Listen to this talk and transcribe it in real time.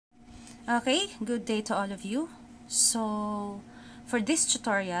Okay, good day to all of you. So, for this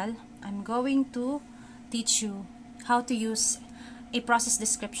tutorial, I'm going to teach you how to use a process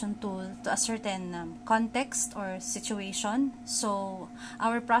description tool to a certain context or situation. So,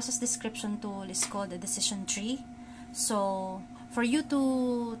 our process description tool is called a decision tree. So, for you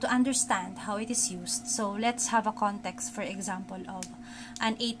to understand how it is used, so let's have a context, for example, of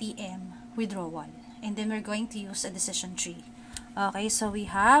an ATM withdrawal. And then we're going to use a decision tree. Okay, so we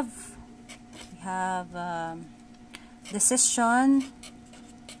have decision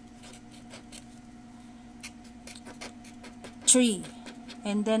tree,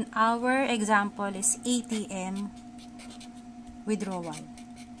 and then our example is ATM withdrawal.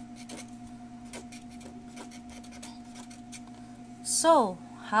 So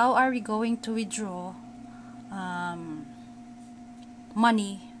how are we going to withdraw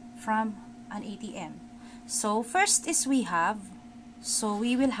money from an ATM? So first is we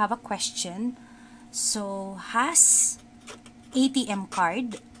will have a question. So, has ATM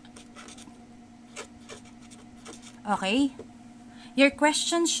card? Okay. Your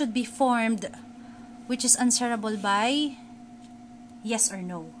question should be formed which is answerable by yes or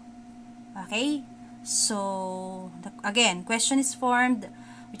no. Okay. So, again, question is formed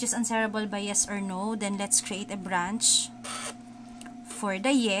which is answerable by yes or no. Then, let's create a branch for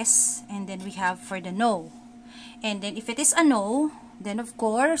the yes, and then we have for the no. And then, if it is a no, then of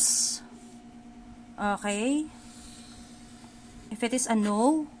course, okay, if it is a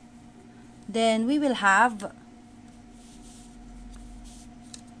no, then we will have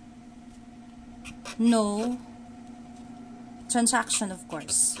no transaction, of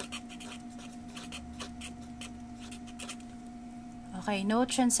course. Okay, no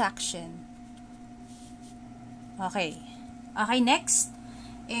transaction. Okay. Okay, next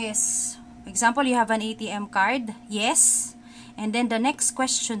is, example, you have an ATM card, yes, and then the next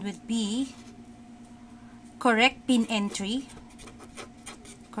question would be correct PIN entry.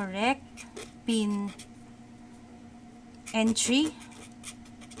 Correct PIN entry.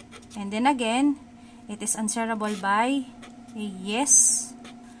 And then again, it is answerable by a yes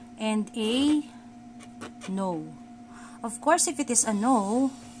and a no. Of course, if it is a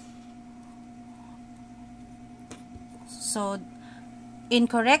no, so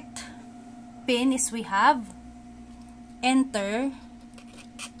incorrect PIN is we have enter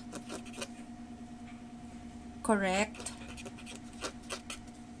correct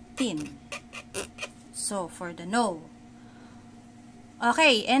PIN. So, for the no.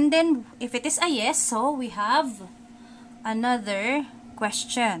 Okay, and then if it is a yes, so we have another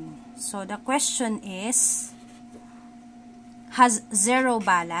question. So, the question is, has zero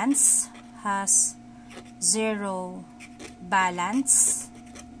balance? Has zero balance?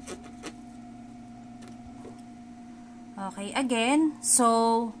 Okay, again,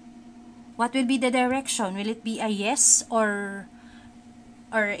 so what will be the direction? Will it be a yes or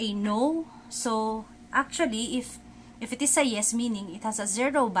a no? So actually, if it is a yes, meaning it has a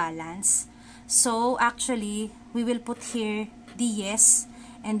zero balance, so actually we will put here the yes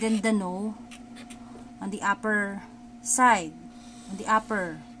and then the no on the upper side, on the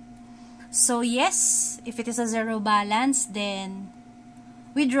upper. So yes, if it is a zero balance, then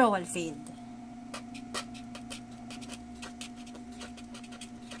withdrawal failed.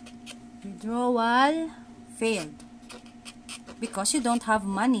 Withdrawal failed because you don't have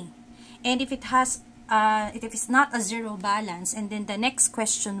money. And if it has if it's not a zero balance, and then the next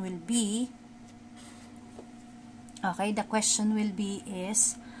question will be, okay, the question will be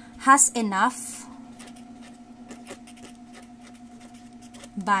is, has enough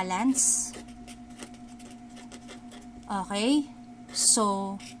balance? Okay,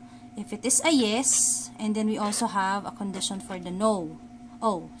 so if it is a yes, and then we also have a condition for the no.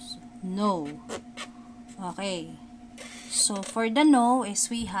 Oh, no. Okay, so for the no is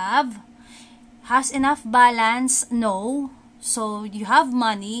we have has enough balance, no. So you have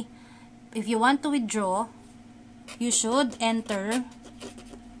money. If you want to withdraw, you should enter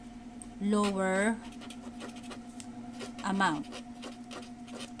lower amount.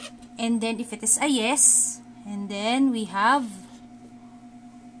 And then if it is a yes, and then we have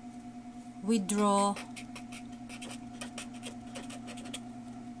withdraw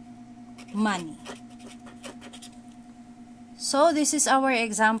money. So this is our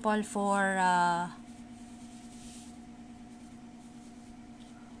example for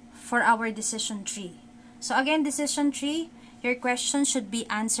our decision tree. So again, decision tree, your question should be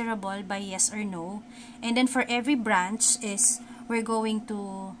answerable by yes or no. And then for every branch is we're going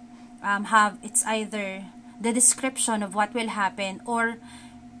to have, it's either the description of what will happen or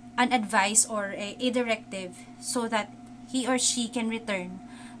an advice or a directive so that he or she can return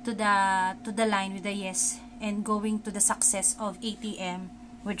the line with the yes and going to the success of ATM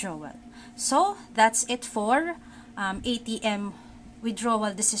withdrawal. So that's it for ATM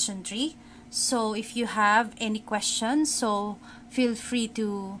withdrawal decision tree. So if you have any questions, so feel free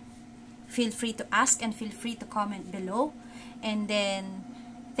to ask and feel free to comment below. And then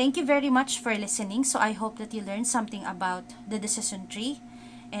thank you very much for listening. So I hope that you learned something about the decision tree.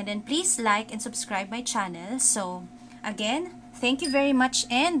 And then please like and subscribe my channel. So again, thank you very much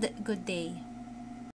and good day.